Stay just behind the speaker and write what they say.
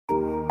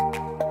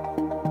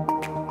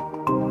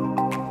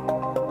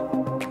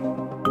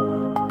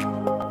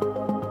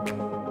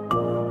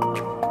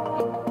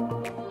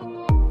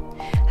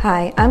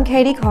Hi, I'm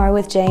Katie Carr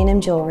with J&M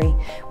Jewelry.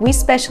 We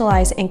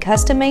specialize in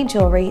custom-made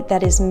jewelry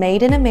that is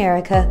made in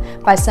America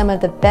by some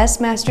of the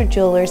best master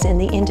jewelers in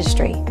the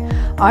industry.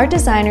 Our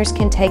designers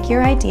can take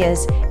your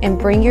ideas and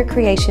bring your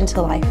creation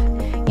to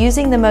life.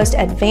 Using the most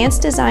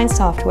advanced design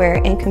software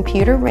and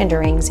computer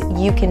renderings,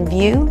 you can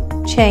view,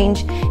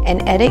 change,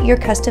 and edit your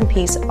custom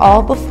piece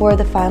all before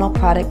the final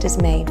product is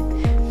made.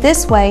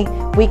 This way,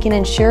 we can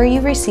ensure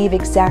you receive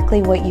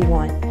exactly what you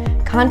want.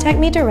 Contact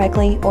me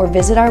directly or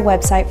visit our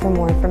website for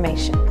more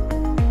information.